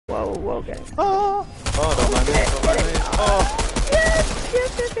Whoa, okay. Oh, don't mind me, don't mind me. Oh! Yes,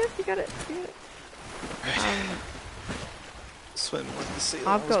 you got it. Swim with the seal.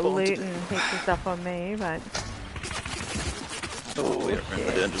 I've got loot and heaps of stuff on me, but... Oh, we're in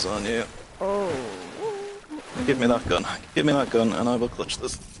the danger zone, yeah. Oh. Give me that gun. Give me that gun and I will clutch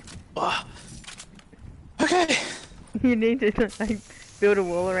this. Oh. Okay. You need to, like, build a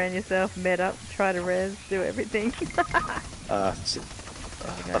wall around yourself, med up, try to res, do everything.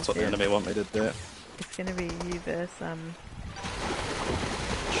 That's what the enemy want me to do. It's gonna be you versus,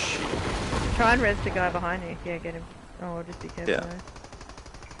 Try and res the guy behind you. Yeah, get him. Oh, just be careful. Yeah.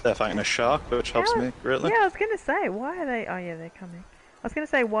 They're fighting a shark, which helps me greatly. Yeah, I was gonna say, why are they... Oh yeah, they're coming. I was gonna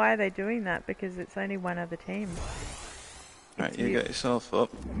say, why are they doing that? Because it's only one other team. Right, you get yourself up.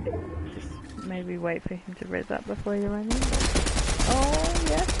 Just maybe wait for him to res up before you run in. Oh,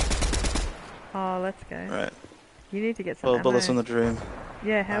 yeah. Oh, let's go. Right. You need to get some ammo. Bullets in the dream.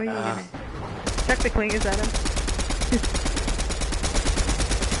 Yeah, how are you gonna... Chuck the clingers at him.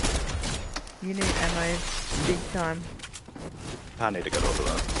 You need ammo big time. I need to get over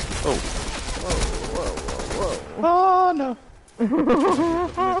that. Oh. Whoa. Oh, no.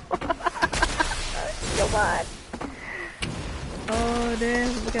 Come on. Oh,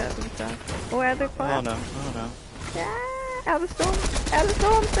 damn. Look out for the stuff. Oh, out of the fire. Oh, no. Oh, no. Yeah, out of the storm. Out of the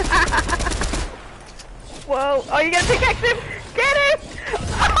storm. Whoa. Oh, you gotta pickaxe him. Get him.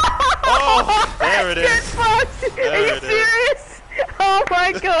 Oh, there it is. Get fucked. Are you serious? Oh,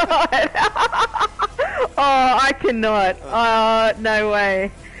 my God. Oh, I cannot. No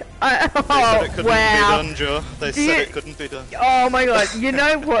way. They said it couldn't be done, Joe. They said it couldn't be done. Oh my God. You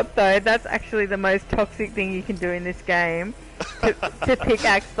know what though? That's actually the most toxic thing you can do in this game. To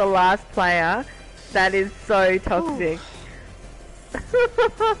pickaxe the last player. That is so toxic.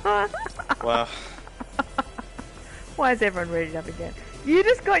 Wow. Why is everyone ready up again? You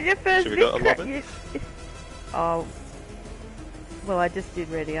just got your first Should we go to lobby? Oh. Well, I just did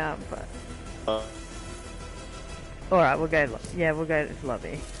ready up, but... Alright, we'll go to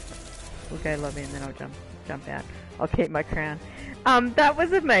lobby. We'll go lobby and then I'll jump out. I'll keep my crown. That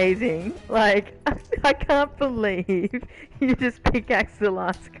was amazing. Like, I can't believe you just pickaxed the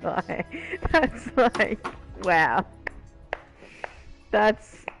last guy. That's like, wow.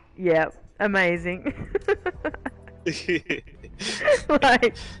 That's, yeah, amazing.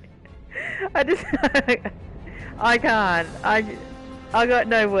 Like, I can't. I got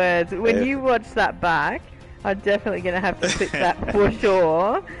no words. When you watch that back, I'm definitely gonna have to click that for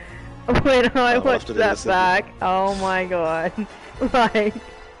sure. When I watch that back, oh my God. Like,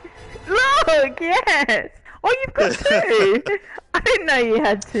 look, yes! Oh, you've got two! I didn't know you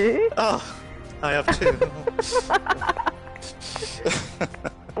had two. Oh, I have two.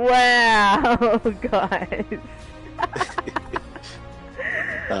 Wow, guys.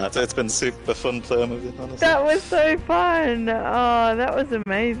 It's been super fun playing with you, honestly. That was so fun! Oh, that was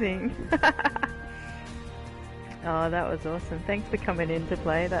amazing. Oh, that was awesome. Thanks for coming in to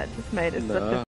play. That just made it such a